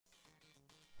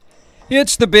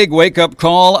It's the big wake-up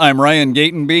call. I'm Ryan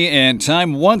Gatenby, and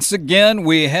time once again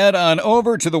we head on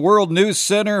over to the World News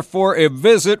Center for a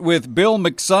visit with Bill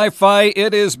McSci-Fi.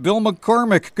 It is Bill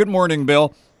McCormick. Good morning,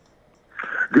 Bill.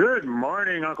 Good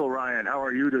morning, Uncle Ryan. How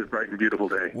are you this bright and beautiful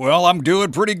day? Well, I'm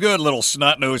doing pretty good, little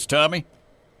snot-nosed Tommy.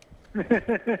 You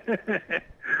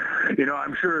know,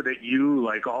 I'm sure that you,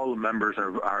 like all the members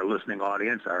of our listening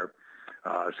audience, are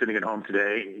sitting at home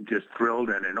today just thrilled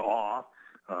and in awe,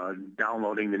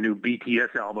 downloading the new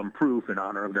BTS album Proof in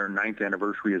honor of their 9th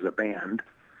anniversary as a band.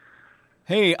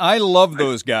 Hey, I love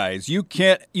those guys. You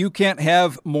can't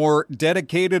have more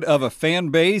dedicated of a fan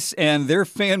base, and their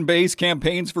fan base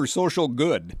campaigns for social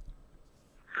good.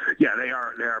 Yeah, they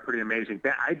are pretty amazing.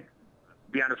 I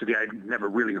be honest with you, I'd never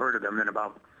really heard of them. Then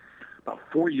about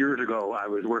 4 years ago, I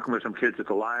was working with some kids at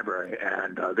the library,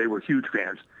 and they were huge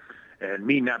fans. And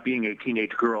me not being a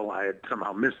teenage girl, I had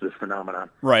somehow missed this phenomenon.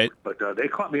 Right. But they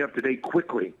caught me up to date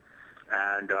quickly.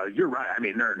 And you're right. I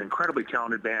mean, they're an incredibly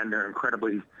talented band. They're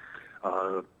incredibly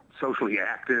socially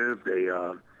active.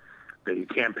 They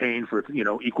campaign for,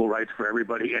 equal rights for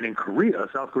everybody. And in Korea,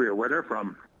 South Korea, where they're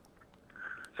from,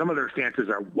 some of their stances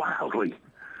are wildly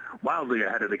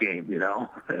ahead of the game,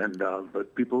 And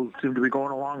but people seem to be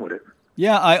going along with it.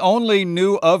 Yeah, I only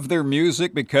knew of their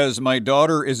music because my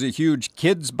daughter is a huge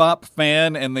Kids Bop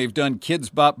fan, and they've done Kids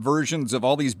Bop versions of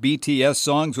all these BTS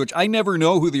songs, which I never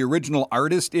know who the original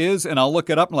artist is, and I'll look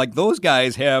it up, and like, those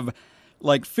guys have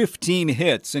like 15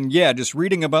 hits. And yeah, just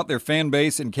reading about their fan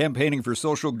base and campaigning for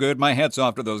social good, my hat's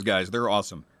off to those guys. They're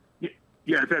awesome. Yeah,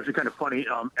 it's actually kind of funny.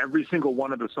 Every single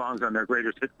one of the songs on their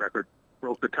greatest hit record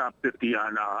broke the top 50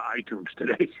 on iTunes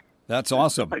today. That's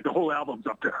awesome. Like the whole album's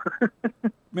up there.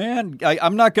 Man,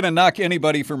 I'm not going to knock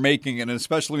anybody for making it,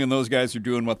 especially when those guys are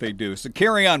doing what they do. So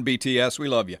carry on, BTS. We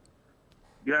love you.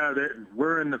 Yeah,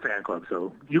 we're in the fan club,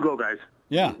 so you go, guys.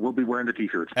 Yeah. We'll be wearing the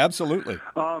T-shirts. Absolutely.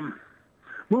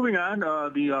 Moving on,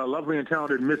 the lovely and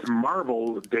talented Miss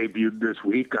Marvel debuted this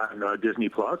week on Disney+.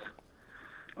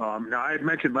 Now, I had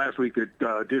mentioned last week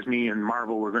that Disney and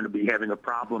Marvel were going to be having a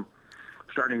problem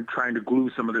trying to glue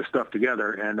some of this stuff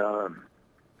together, and a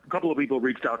couple of people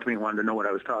reached out to me and wanted to know what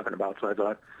I was talking about, so I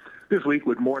thought this week,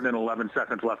 with more than 11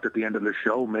 seconds left at the end of the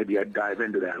show, maybe I'd dive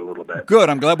into that a little bit. Good.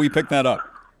 I'm glad we picked that up.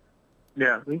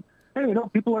 Yeah. Hey,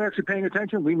 people are actually paying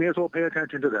attention. We may as well pay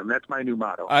attention to them. That's my new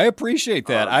motto. I appreciate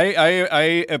that.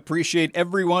 I appreciate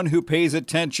everyone who pays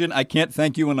attention. I can't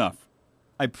thank you enough.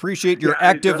 I appreciate your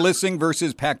active listening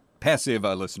versus passive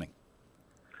listening.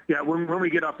 Yeah, when we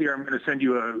get off the air, I'm going to send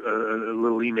you a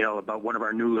little email about one of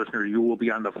our new listeners. You will be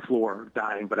on the floor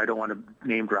dying, but I don't want to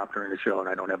name drop during the show, and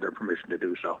I don't have their permission to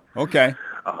do so. Okay.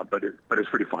 But it's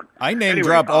pretty fun. I name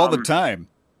drop all the time.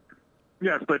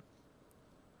 Yes, but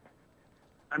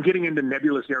I'm getting into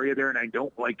nebulous area there, and I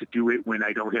don't like to do it when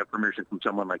I don't have permission from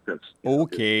someone like this.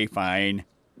 Okay, fine.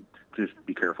 Just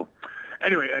be careful.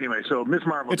 Anyway, so Miss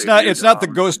Marvel. It's not the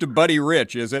ghost of Buddy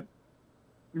Rich, is it?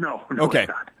 No. Okay. It's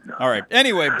not. No. All right.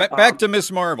 Anyway, back to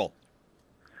Miss Marvel.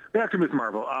 Back to Miss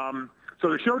Marvel. So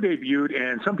the show debuted,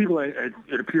 and some people, it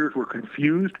appears, were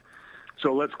confused.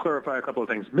 So let's clarify a couple of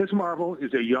things. Miss Marvel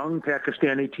is a young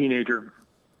Pakistani teenager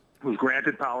who's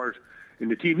granted powers in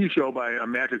the TV show by a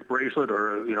magic bracelet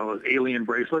or, an alien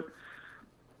bracelet.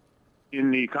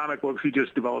 In the comic book, she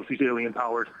just develops these alien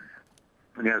powers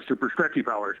and has super stretchy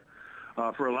powers.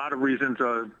 For a lot of reasons,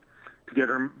 to get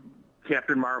her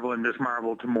Captain Marvel and Miss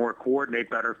Marvel to more coordinate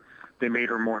better, they made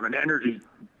her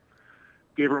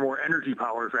gave her more energy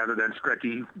powers rather than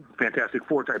stretchy Fantastic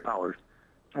Four type powers.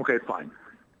 Okay, fine.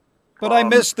 But I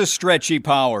miss the stretchy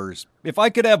powers. If I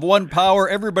could have one power,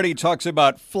 everybody talks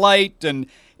about flight and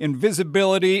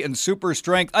invisibility and super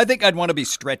strength. I think I'd want to be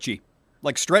stretchy,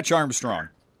 like Stretch Armstrong.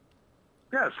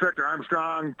 Yeah, Stretch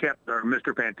Armstrong, or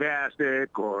Mr.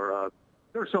 Fantastic, or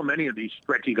there's so many of these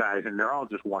stretchy guys, and they're all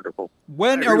just wonderful.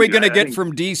 When are we going to get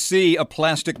from DC a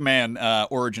Plastic Man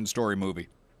origin story movie?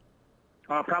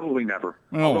 Probably never.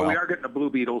 Oh, Although well. we are getting a Blue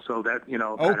Beetle, so that,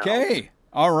 Okay.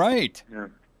 All right. Yeah.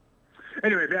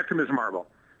 Anyway, back to Miss Marvel.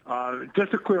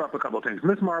 Just to clear up a couple of things.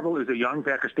 Miss Marvel is a young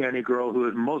Pakistani girl who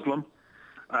is Muslim,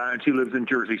 and she lives in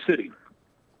Jersey City.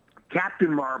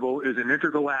 Captain Marvel is an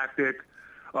intergalactic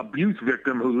abuse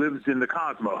victim who lives in the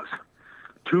cosmos.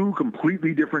 Two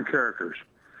completely different characters,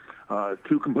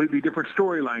 two completely different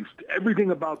storylines. Everything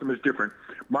about them is different.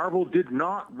 Marvel did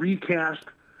not recast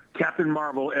Captain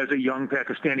Marvel as a young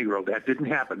Pakistani girl. That didn't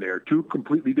happen. They are two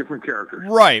completely different characters.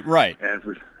 Right. And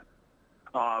for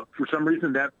some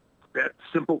reason, that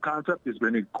simple concept has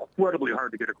been incredibly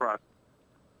hard to get across.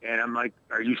 And I'm like,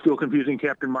 are you still confusing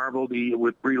Captain Marvel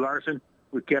with Brie Larson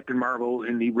with Captain Marvel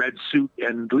in the red suit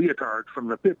and leotard from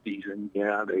the 50s? And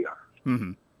yeah, they are.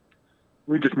 Mm-hmm.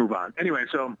 we just move on. Anyway,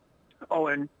 so,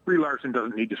 and Brie Larson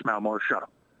doesn't need to smile more. Shut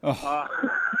up. Oh.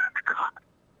 God.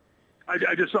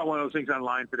 I just saw one of those things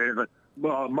online today. Like,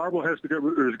 Marvel is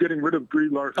getting rid of Brie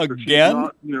Larson. Again?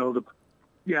 Not,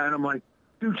 and I'm like,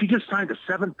 dude, she just signed a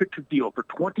 7-picture deal for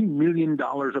 $20 million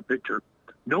a picture.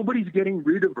 Nobody's getting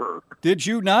rid of her. Did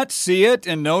you not see it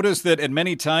and notice that at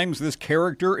many times this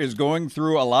character is going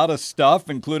through a lot of stuff,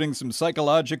 including some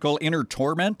psychological inner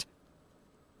torment?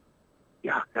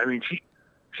 Yeah, I mean,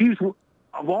 she's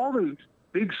of all the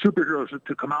big superheroes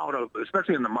to come out of,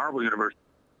 especially in the Marvel universe,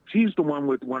 she's the one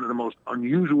with one of the most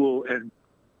unusual and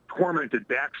tormented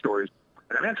backstories.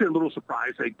 And I'm actually a little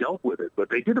surprised they dealt with it, but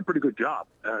they did a pretty good job.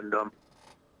 And,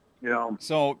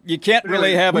 So you can't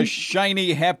really have a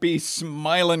shiny, happy,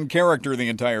 smiling character the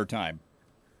entire time.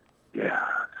 Yeah,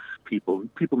 people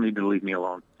need to leave me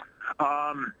alone.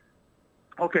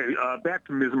 Okay, back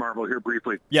to Ms. Marvel here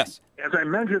briefly. Yes. As I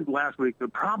mentioned last week, the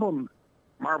problem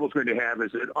Marvel's going to have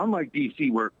is that unlike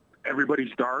DC, where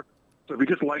everybody's dark, so if you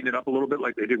just lighten it up a little bit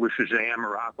like they did with Shazam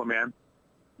or Aquaman,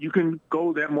 you can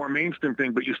go that more mainstream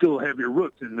thing, but you still have your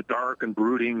roots in the dark and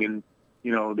brooding and,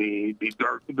 the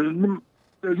dark,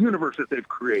 the universe that they've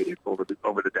created over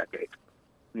the decades.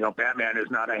 Batman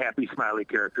is not a happy, smiley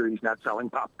character. He's not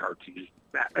selling Pop-Tarts. He's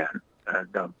Batman.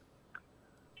 And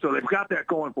so they've got that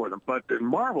going for them. But in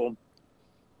Marvel,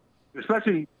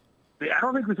 especially, I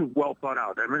don't think this is well thought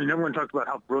out. I mean, everyone talks about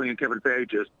how brilliant Kevin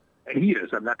Feige is, and he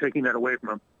is. I'm not taking that away from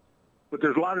him. But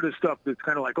there's a lot of this stuff that's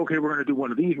kind of like, okay, we're going to do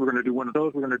one of these, we're going to do one of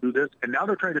those, we're going to do this. And now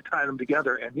they're trying to tie them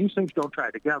together, and these things don't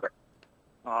tie together.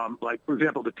 Like, for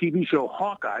example, the TV show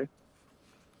Hawkeye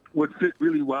would fit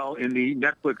really well in the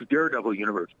Netflix Daredevil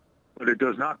universe, but it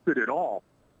does not fit at all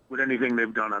with anything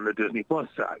they've done on the Disney Plus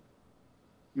side.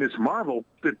 Ms. Marvel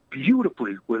fit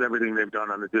beautifully with everything they've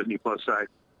done on the Disney Plus side,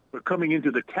 but coming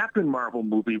into the Captain Marvel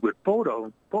movie with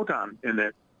Photon in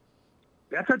it,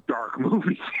 that's a dark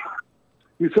movie.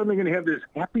 You're suddenly going to have this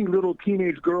happy little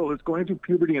teenage girl who's going through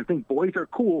puberty and think boys are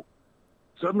cool,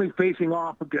 suddenly facing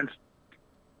off against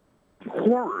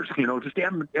horrors, just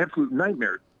absolute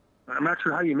nightmares. And I'm not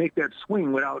sure how you make that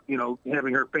swing without,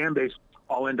 having her fan base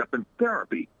all end up in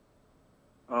therapy.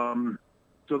 So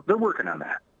they're working on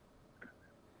that.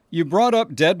 You brought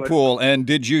up Deadpool, and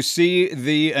did you see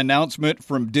the announcement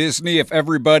from Disney? If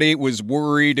everybody was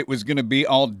worried it was going to be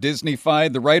all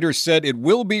Disney-fied, the writer said it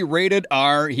will be rated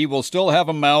R, he will still have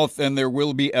a mouth, and there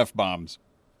will be F-bombs.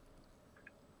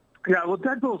 Yeah, well,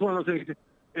 Deadpool is one of those things,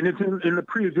 and it's in the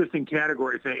pre-existing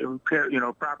category thing,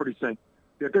 property thing,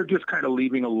 that they're just kind of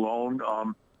leaving alone.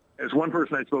 As one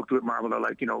person I spoke to at Marvel, they're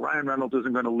like, Ryan Reynolds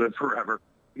isn't going to live forever.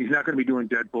 He's not going to be doing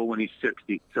Deadpool when he's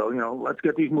 60. So, let's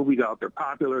get these movies out. They're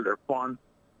popular, they're fun,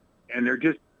 and they're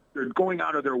going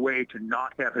out of their way to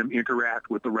not have him interact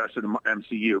with the rest of the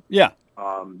MCU. Yeah.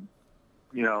 Although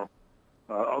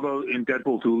in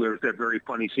Deadpool 2, there's that very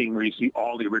funny scene where you see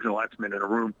all the original X-Men in a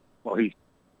room while he's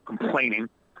complaining,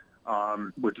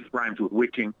 which rhymes with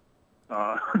witching,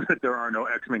 that there are no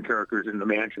X-Men characters in the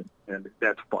mansion. And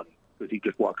that's funny because he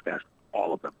just walks past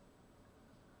all of them.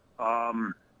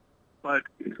 But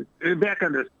back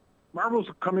on this, Marvel's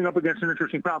coming up against an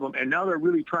interesting problem, and now they're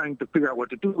really trying to figure out what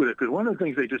to do with it, because one of the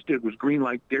things they just did was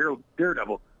greenlight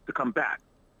Daredevil to come back.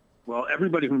 Well,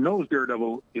 everybody who knows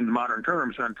Daredevil in modern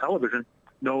terms on television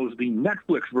knows the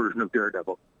Netflix version of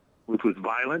Daredevil, which was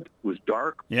violent, was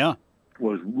dark,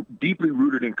 was deeply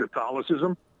rooted in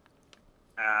Catholicism,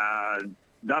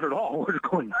 not at all what's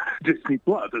going on at Disney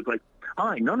Plus. It's like,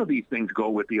 none of these things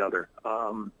go with the other.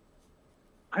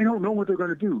 I don't know what they're going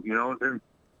to do.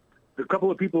 The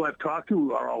couple of people I've talked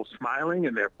to are all smiling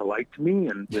and they're polite to me,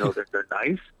 and they're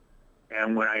nice.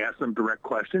 And when I ask them direct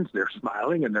questions, they're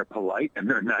smiling and they're polite and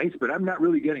they're nice. But I'm not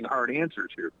really getting hard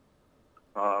answers here.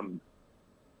 And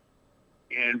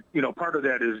part of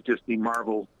that is just the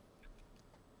Marvel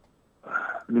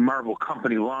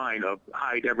company line of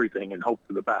hide everything and hope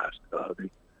for the best.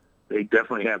 They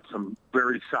definitely have some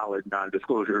very solid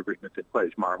non-disclosure agreements in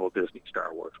place. Marvel, Disney,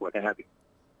 Star Wars, what have you.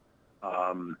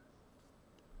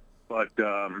 But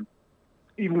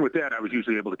even with that, I was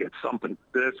usually able to get something,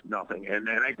 nothing. And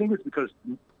I think it's because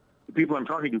the people I'm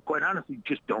talking to, quite honestly,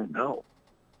 just don't know.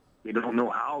 They don't know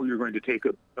how you're going to take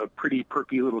a pretty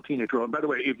perky little teenage girl. And by the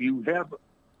way, if you have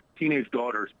teenage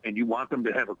daughters and you want them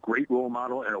to have a great role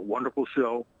model and a wonderful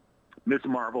show, Ms.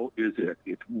 Marvel is it.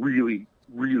 It's really,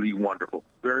 really wonderful.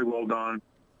 Very well done.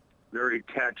 Very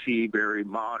catchy, very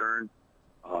modern.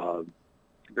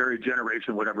 Very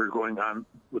generation, whatever is going on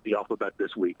with the alphabet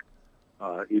this week.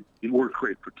 It works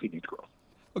great for teenage girls.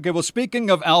 Okay, well, speaking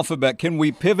of alphabet, can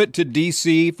we pivot to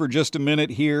DC for just a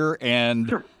minute here? And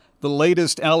sure. the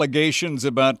latest allegations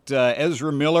about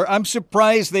Ezra Miller. I'm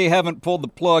surprised they haven't pulled the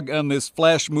plug on this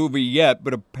Flash movie yet,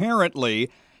 but apparently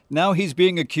now he's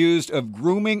being accused of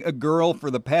grooming a girl for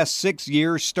the past 6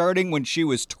 years, starting when she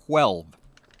was 12.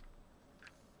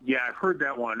 Yeah, I've heard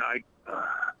that one. I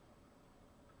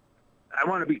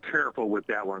want to be careful with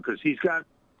that one because he's got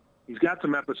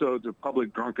some episodes of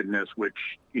public drunkenness, which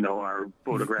are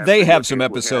photographed. They have some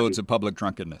episodes of public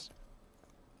drunkenness.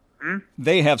 Hmm?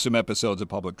 They have some episodes of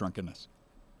public drunkenness.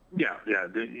 Yeah.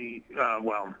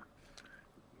 Well,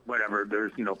 whatever.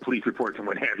 There's police reports and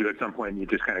what have you. At some point, you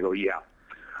just kind of go, yeah.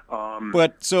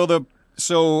 But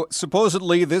so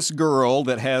supposedly this girl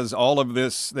that has all of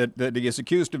this that he is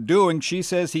accused of doing, she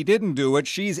says he didn't do it.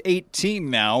 She's 18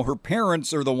 now. Her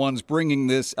parents are the ones bringing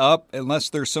this up. Unless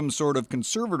there's some sort of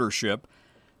conservatorship,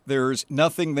 there's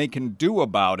nothing they can do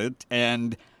about it.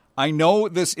 And I know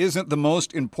this isn't the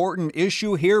most important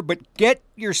issue here, but get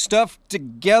your stuff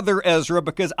together, Ezra,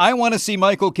 because I want to see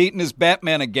Michael Keaton as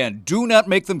Batman again. Do not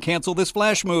make them cancel this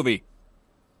Flash movie.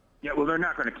 Yeah, well, they're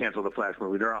not going to cancel the Flash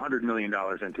movie. They're $100 million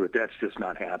into it. That's just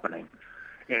not happening.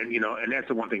 And, and that's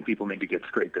the one thing people need to get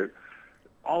straight there.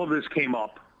 All of this came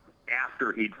up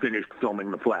after he'd finished filming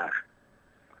The Flash.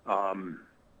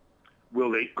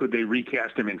 Could they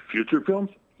recast him in future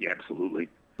films? Yeah, absolutely.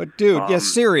 But, dude, yes,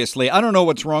 seriously, I don't know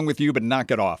what's wrong with you, but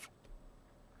knock it off.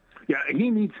 Yeah,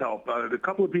 he needs help. The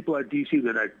couple of people at DC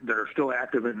that are still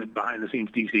active in the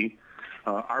behind-the-scenes DC,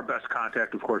 our best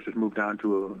contact, of course, has moved on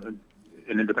to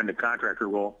an independent contractor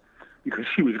role because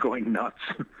she was going nuts.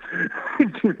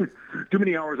 Too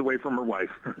many hours away from her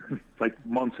wife, like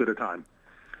months at a time.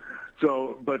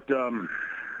 So, but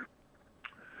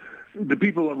the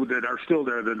people that are still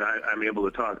there that I'm able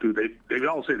to talk to, they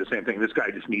all say the same thing. This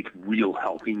guy just needs real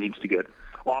help. He needs to get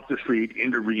off the street,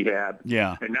 into rehab.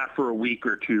 Yeah. And not for a week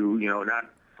or two,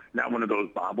 not one of those,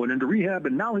 Bob went into rehab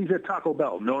and now he's at Taco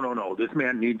Bell. No. This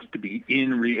man needs to be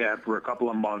in rehab for a couple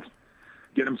of months,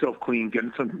 get himself clean, get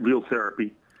some real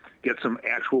therapy, get some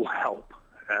actual help.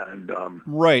 And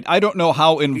right. I don't know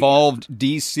how involved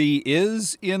DC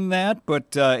is in that,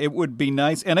 but it would be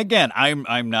nice. And again,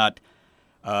 I'm not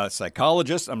a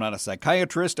psychologist. I'm not a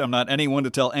psychiatrist. I'm not anyone to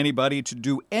tell anybody to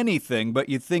do anything. But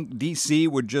you think DC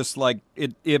would just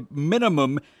at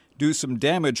minimum do some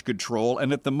damage control,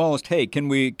 and at the most, hey, can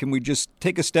we just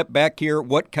take a step back here?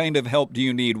 What kind of help do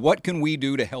you need? What can we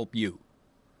do to help you?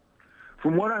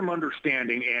 From what I'm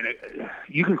understanding, and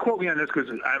you can quote me on this because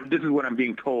this is what I'm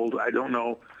being told. I don't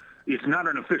know. It's not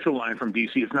an official line from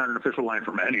DC. It's not an official line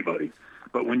from anybody.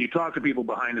 But when you talk to people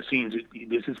behind the scenes,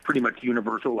 this is pretty much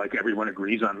universal, like everyone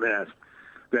agrees on this,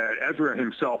 that Ezra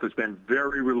himself has been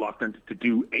very reluctant to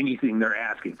do anything they're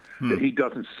asking, that he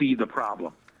doesn't see the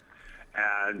problem.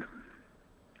 And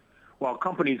while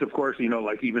companies, of course,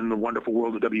 like even the wonderful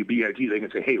world of WBIG, they can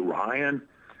say, hey, Ryan,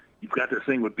 you've got this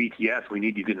thing with BTS. We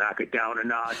need you to knock it down a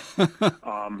notch.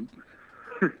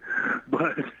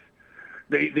 But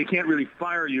they can't really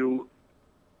fire you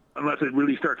unless it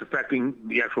really starts affecting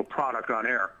the actual product on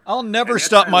air. I'll never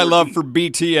stop my love for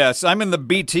BTS. I'm in the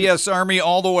BTS army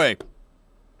all the way.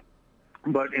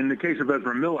 But in the case of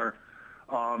Ezra Miller,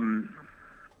 the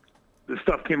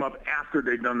stuff came up after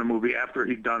they'd done the movie, after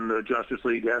he'd done the Justice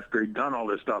League, after he'd done all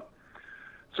this stuff.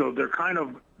 So they're kind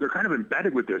of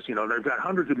embedded with this. They've got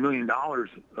hundreds of $millions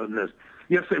in this.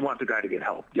 Yes, they want the guy to get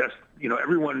help. Yes,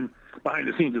 everyone behind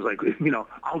the scenes is like,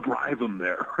 I'll drive him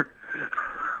there.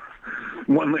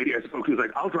 One lady I spoke to was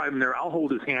like, I'll drive him there. I'll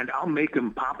hold his hand. I'll make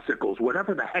him popsicles,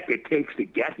 whatever the heck it takes to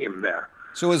get him there.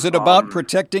 So is it about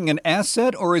protecting an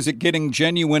asset, or is it getting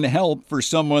genuine help for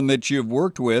someone that you've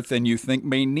worked with and you think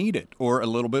may need it, or a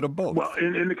little bit of both? Well,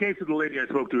 in the case of the lady I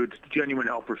spoke to, it's genuine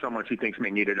help for someone she thinks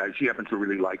may need it. She happens to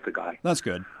really like the guy. That's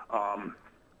good.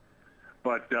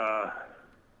 But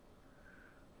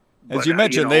as you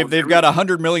mentioned, they've got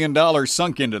 $100 million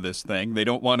sunk into this thing. They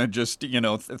don't want to just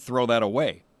throw that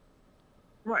away.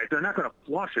 Right, they're not going to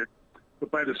flush it,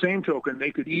 but by the same token, they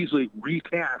could easily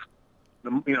recast.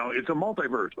 It's a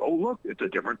multiverse. Oh, look, it's a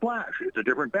different Flash. It's a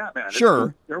different Batman.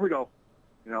 Sure. There we go.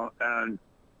 And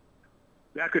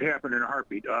that could happen in a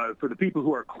heartbeat. For the people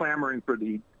who are clamoring for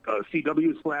the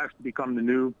CW's Flash to become the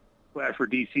new Flash for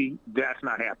DC, that's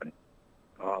not happening.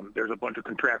 There's a bunch of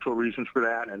contractual reasons for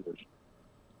that, and there's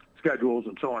schedules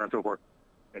and so on and so forth.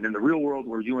 And in the real world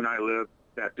where you and I live,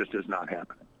 that just is not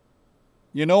happening.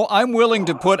 I'm willing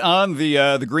to put on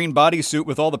the green bodysuit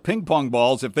with all the ping pong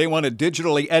balls if they want to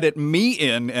digitally edit me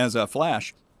in as a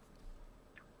Flash.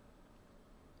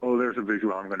 Oh, there's a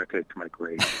visual I'm going to take to my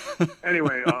grave.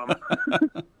 Anyway.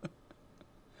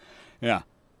 Yeah.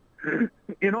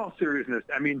 In all seriousness,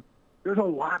 I mean, there's a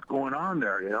lot going on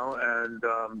there, and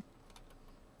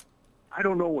I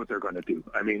don't know what they're going to do.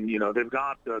 I mean, they've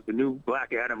got the new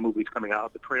Black Adam movies coming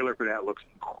out. The trailer for that looks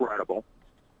incredible.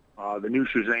 The new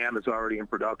Shazam is already in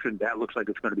production. That looks like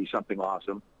it's going to be something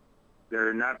awesome.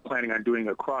 They're not planning on doing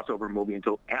a crossover movie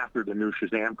until after the new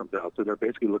Shazam comes out, so they're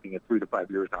basically looking at 3 to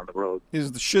 5 years down the road.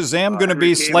 Is Shazam going to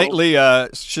be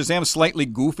slightly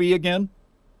goofy again?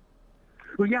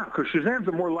 Well, yeah, because Shazam's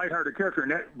a more lighthearted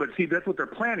character, but see, that's what they're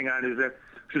planning on, is that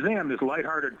Shazam, this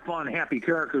lighthearted, fun, happy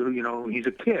character, he's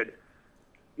a kid,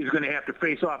 is going to have to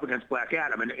face off against Black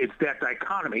Adam, and it's that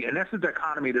dichotomy, and that's the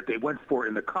dichotomy that they went for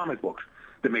in the comic books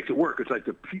that makes it work. It's like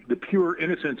the pure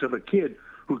innocence of a kid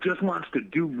who just wants to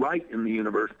do right in the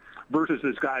universe versus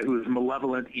this guy who is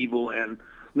malevolent, evil, and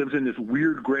lives in this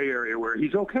weird gray area where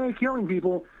he's okay killing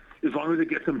people as long as it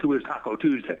gets him to his Taco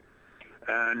Tuesday.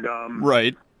 And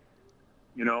right.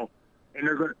 And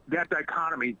that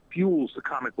dichotomy fuels the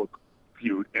comic book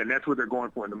feud, and that's what they're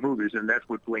going for in the movies, and that's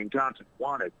what Dwayne Johnson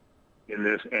wanted in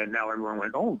this, and now everyone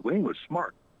went, oh, Dwayne was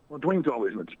smart. Well, Dwayne's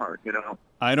always been smart,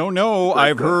 I don't know.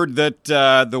 I've heard that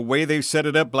the way they set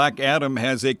it up, Black Adam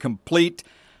has a complete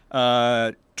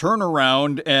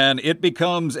turnaround, and it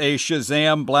becomes a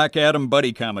Shazam Black Adam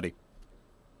buddy comedy.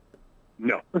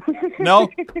 No. No?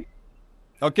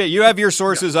 Okay, you have your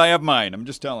sources, I have mine. I'm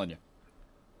just telling you.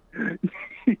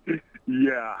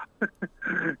 Yeah.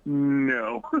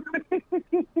 No.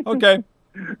 Okay.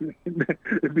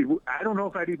 I don't know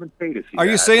if I'd even pay to see Are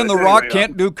that, you saying The Rock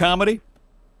can't do comedy?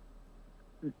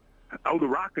 Oh, The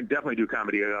Rock can definitely do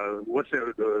comedy. What's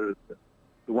the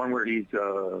one where he's,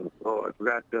 I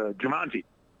forgot, Jumanji,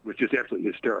 was just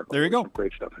absolutely hysterical. There you go. Some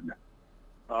great stuff in there.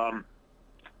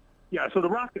 Yeah, so The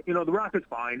Rock, The Rock is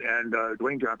fine, and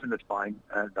Dwayne Johnson is fine,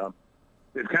 and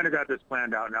they've kind of got this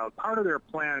planned out. Now, part of their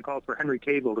plan calls for Henry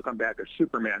Cavill to come back as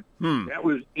Superman. That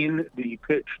was in the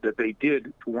pitch that they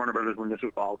did to Warner Brothers when this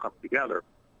was all coming together.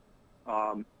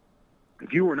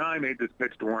 If you and I made this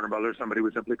pitch to Warner Brothers, somebody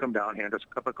would simply come down, hand us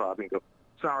a cup of coffee, and go,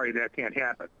 sorry, that can't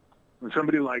happen. When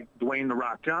somebody like Dwayne "The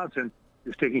Rock" Johnson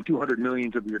is taking $200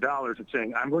 million of your dollars and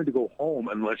saying, I'm going to go home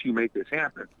unless you make this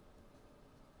happen,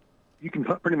 you can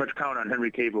pretty much count on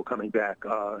Henry Cavill coming back.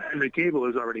 Henry Cavill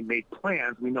has already made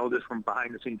plans, we know this from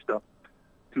behind-the-scenes stuff,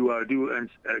 to do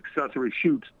accessory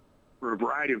shoots for a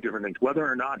variety of different things. Whether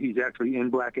or not he's actually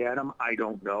in Black Adam, I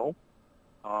don't know.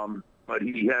 But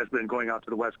he has been going out to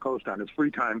the West Coast on his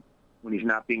free time when he's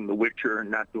not being the Witcher and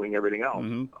not doing everything else.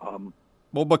 Mm-hmm.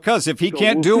 Well, because if he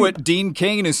can't do it, Dean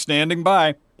Cain is standing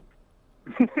by.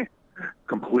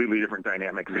 Completely different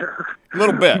dynamic there. A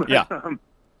little bit, yeah.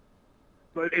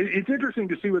 But it's interesting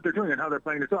to see what they're doing and how they're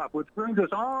playing this off, which brings us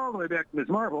all the way back to Ms.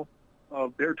 Marvel.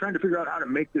 They're trying to figure out how to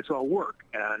make this all work,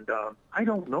 and I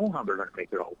don't know how they're going to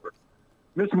make it all work.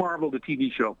 Ms. Marvel, the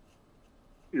TV show,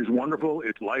 is wonderful.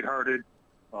 It's lighthearted.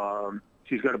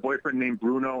 She's got a boyfriend named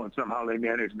Bruno, and somehow they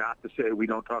manage not to say we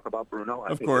don't talk about Bruno.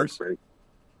 I think that's great.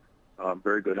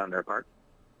 Very good on their part.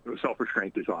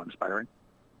 Self-restraint is awe-inspiring.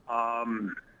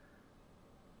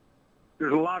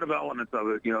 There's a lot of elements of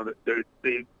it.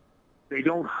 They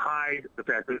don't hide the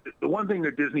fact that the one thing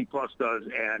that Disney Plus does,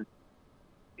 and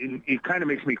it kind of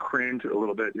makes me cringe a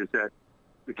little bit, is that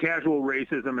the casual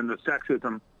racism and the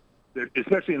sexism, that,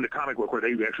 especially in the comic book where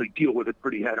they actually deal with it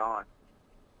pretty head on.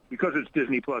 Because it's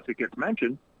Disney Plus, it gets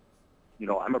mentioned.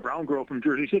 I'm a brown girl from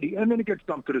Jersey City, and then it gets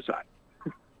dumped to the side.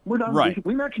 We're done. Right.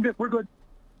 We mentioned it. We're good.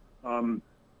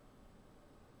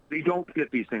 They don't get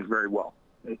these things very well,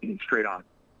 straight on.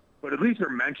 But at least they're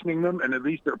mentioning them, and at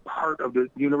least they're part of the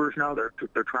universe now. They're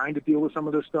trying to deal with some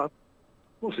of this stuff.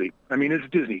 We'll see. I mean, it's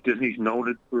Disney. Disney's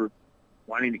noted for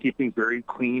wanting to keep things very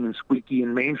clean and squeaky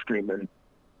and mainstream, and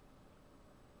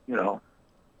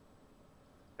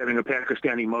having a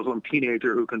Pakistani Muslim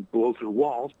teenager who can blow through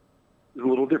walls is a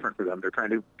little different for them. They're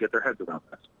trying to get their heads around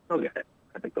this. Okay,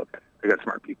 I think okay. They got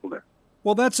smart people there.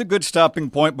 Well, that's a good stopping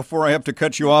point before I have to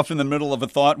cut you off in the middle of a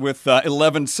thought with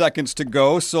 11 seconds to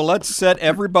go. So let's set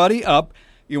everybody up.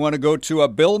 You want to go to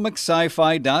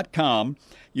BillMcSci-Fi.com.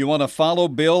 You want to follow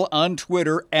Bill on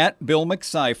Twitter at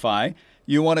BillMcSci-Fi.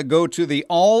 You want to go to the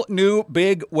all-new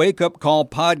Big Wake Up Call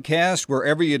podcast,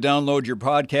 wherever you download your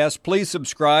podcast. Please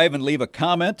subscribe and leave a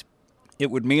comment. It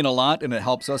would mean a lot, and it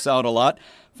helps us out a lot.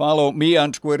 Follow me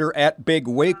on Twitter at Big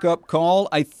Wake Up Call.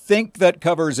 I think that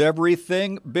covers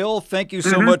everything. Bill, thank you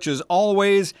so much as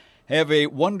always. Have a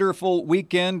wonderful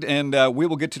weekend, and we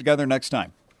will get together next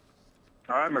time.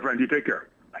 All right, my friend. You take care.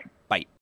 Bye.